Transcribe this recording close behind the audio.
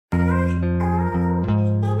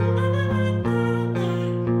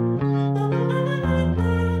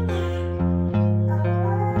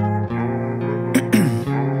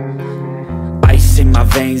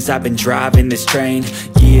things. I've been driving this train,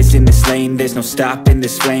 years in this lane, there's no stopping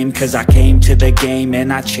this flame. Cause I came to the game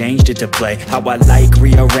and I changed it to play how I like,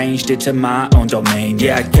 rearranged it to my own domain.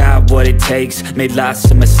 Yeah, I got what it takes, made lots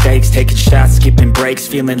of mistakes, taking shots, skipping breaks,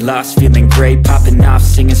 feeling lost, feeling great, popping off,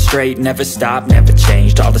 singing straight, never stopped, never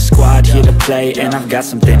changed. All the squad here to play, and I've got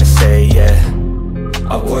something to say, yeah.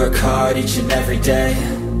 I work hard each and every day,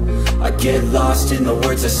 I get lost in the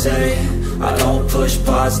words I say. I don't push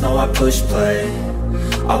pause, no I push play.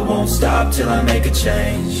 I won't stop till I make a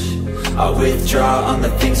change. I withdraw on the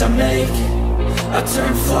things I make. I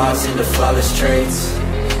turn flaws into flawless traits.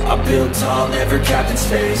 I build tall, never capped in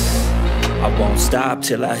space. I won't stop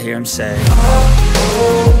till I hear him say, oh,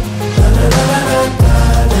 oh, la, la, la, la,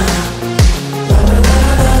 la, la.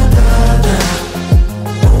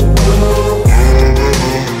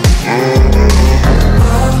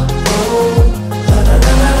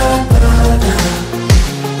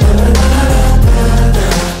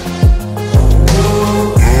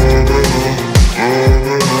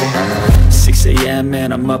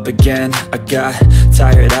 Man, I'm up again. I got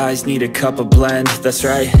tired eyes, need a cup of blend. That's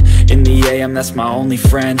right, in the AM, that's my only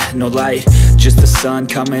friend. No light, just the sun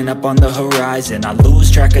coming up on the horizon. I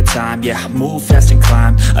lose track of time, yeah, I move fast and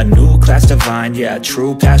climb a new class divine, yeah,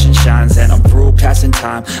 true passion shines. And I'm through passing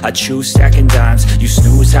time, I choose stacking dimes. You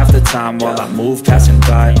snooze half the time while I move passing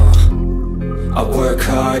by. I work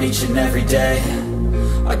hard each and every day,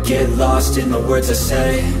 I get lost in the words I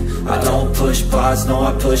say. I don't push pause, no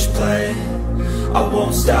I push play. I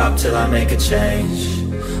won't stop till I make a change.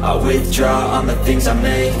 I withdraw on the things I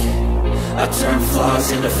make. I turn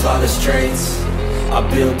flaws into flawless traits. I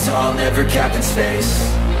build tall, never capped in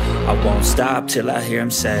space. I won't stop till I hear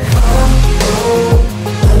him say, oh, oh,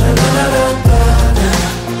 la, la, la, la,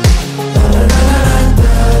 la, la.